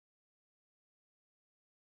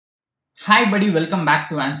Hi buddy, welcome back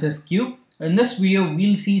to answersQ. In this video,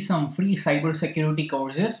 we'll see some free cybersecurity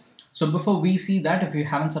courses. So before we see that, if you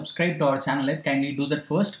haven't subscribed to our channel yet, kindly do that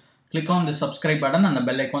first. Click on the subscribe button and the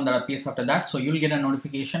bell icon that appears after that. So you'll get a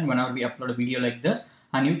notification whenever we upload a video like this.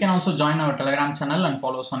 And you can also join our Telegram channel and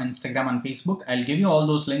follow us on Instagram and Facebook. I'll give you all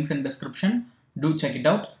those links in description. Do check it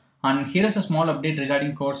out. And here is a small update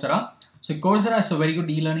regarding Coursera. So Coursera is a very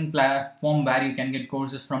good e-learning platform where you can get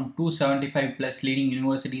courses from 275 plus leading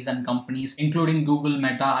universities and companies including Google,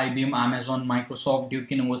 Meta, IBM, Amazon, Microsoft,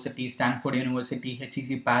 Duke University, Stanford University,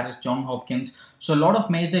 HEC Paris, Johns Hopkins. So a lot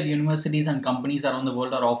of major universities and companies around the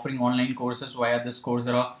world are offering online courses via this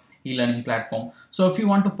Coursera e-learning platform. So if you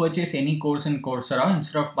want to purchase any course in Coursera,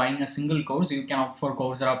 instead of buying a single course, you can opt for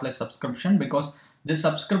Coursera Plus subscription because this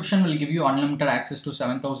subscription will give you unlimited access to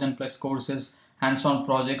 7,000 plus courses, hands-on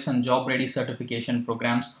projects and job-ready certification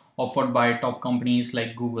programs offered by top companies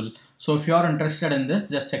like Google. So if you are interested in this,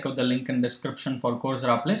 just check out the link in description for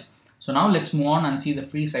Coursera Plus. So now let's move on and see the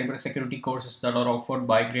free cybersecurity courses that are offered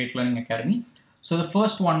by Great Learning Academy. So the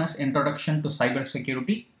first one is Introduction to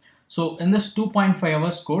Cybersecurity. So in this 2.5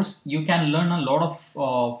 hours course, you can learn a lot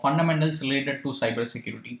of fundamentals related to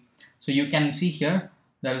cybersecurity. So you can see here,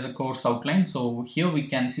 there is a course outline. So here we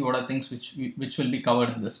can see what are things which will be covered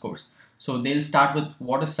in this course. So they'll start with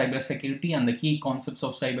what is cybersecurity and the key concepts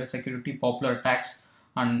of cybersecurity, popular attacks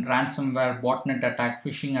and ransomware, botnet attack,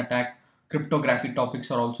 phishing attack, cryptography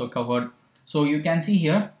topics are also covered. So you can see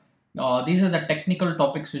here, these are the technical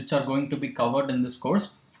topics which are going to be covered in this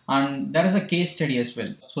course. And there is a case study as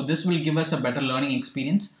well. So this will give us a better learning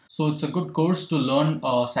experience. So it's a good course to learn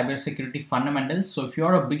cybersecurity fundamentals. So if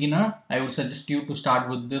you're a beginner, I would suggest you to start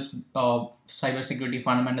with this cybersecurity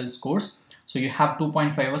fundamentals course. So you have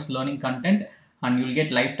 2.5 hours learning content and you'll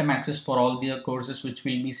get lifetime access for all the courses which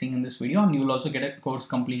we'll be seeing in this video, and you'll also get a course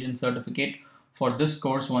completion certificate for this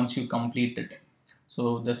course once you complete it.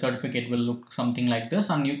 So the certificate will look something like this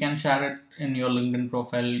and you can share it in your LinkedIn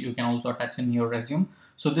profile. You can also attach in your resume.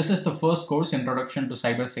 So this is the first course, Introduction to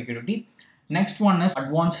Cybersecurity. Next one is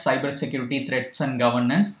Advanced Cybersecurity Threats and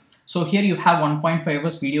Governance. So here you have 1.5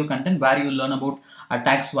 hours video content where you learn about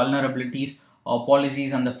attacks, vulnerabilities,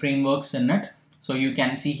 policies and the frameworks in it. So you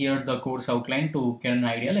can see here the course outline to get an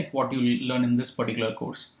idea like what you learn in this particular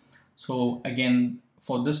course. So again,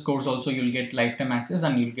 for this course also you'll get lifetime access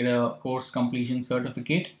and you'll get a course completion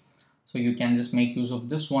certificate. So you can just make use of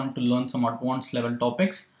this one to learn some advanced level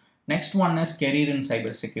topics. Next one is Career in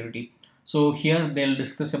Cybersecurity. So here they'll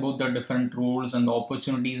discuss about the different roles and the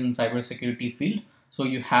opportunities in cybersecurity field. So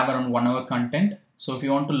you have around 1 hour content. So if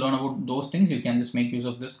you want to learn about those things, you can just make use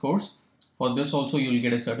of this course. For this also you'll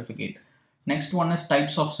get a certificate. Next one is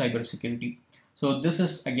Types of Cybersecurity. So this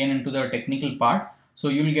is again into the technical part. So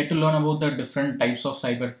you'll get to learn about the different types of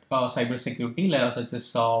cybersecurity such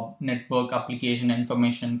as network, application,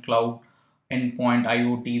 information, cloud, endpoint,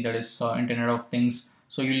 IoT, that is Internet of Things.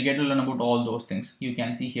 So you'll get to learn about all those things. You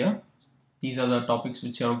can see here, these are the topics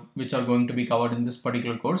which are going to be covered in this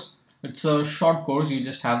particular course. It's a short course. You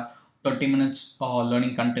just have 30 minutes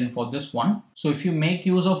learning content for this one. So if you make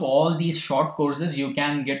use of all these short courses, you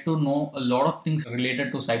can get to know a lot of things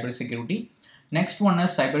related to cybersecurity. Next one is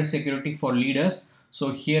Cybersecurity for Leaders. So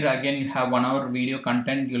here again you have 1 hour video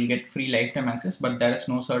content. You'll get free lifetime access, but there is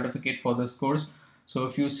no certificate for this course. So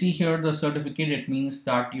if you see here the certificate, it means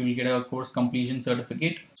that you'll get a course completion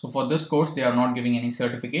certificate. So for this course, they are not giving any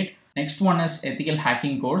certificate. Next one is Ethical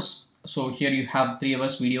Hacking course. So here you have 3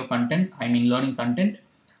 hours video content, learning content.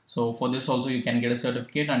 So for this also you can get a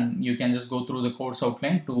certificate and you can just go through the course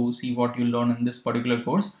outline to see what you learn in this particular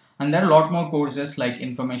course. And there are a lot more courses like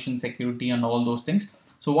information security and all those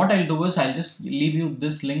things. So what I'll do is I'll just leave you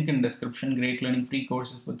this link in description, Great Learning free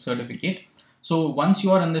courses with certificate. So once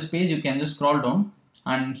you are in this page, you can just scroll down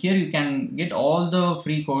and here you can get all the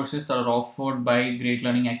free courses that are offered by Great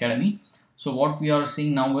Learning Academy. So what we are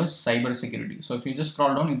seeing now is cybersecurity. So if you just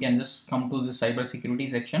scroll down, you can just come to the cybersecurity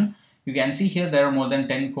section. You can see here there are more than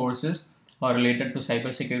 10 courses related to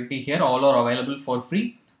cybersecurity here. All are available for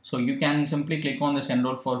free. So you can simply click on this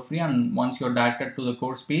enroll for free, and once you're directed to the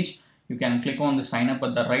course page, you can click on the sign up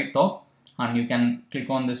at the right top and you can click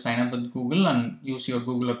on the sign up with Google and use your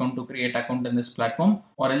Google account to create account in this platform,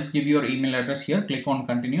 or else give your email address here, click on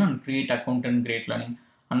continue and create account in Great Learning.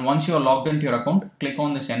 And once you are logged into your account, click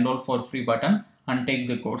on this enroll for free button and take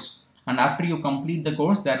the course. And after you complete the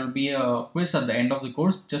course, there will be a quiz at the end of the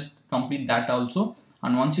course. Just complete that also.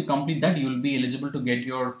 And once you complete that, you will be eligible to get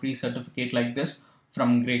your free certificate like this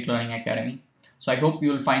from Great Learning Academy. So I hope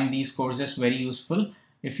you will find these courses very useful.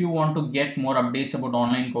 If you want to get more updates about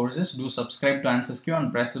online courses, do subscribe to answersQ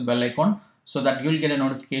and press the bell icon so that you'll get a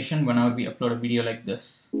notification whenever we upload a video like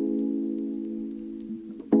this.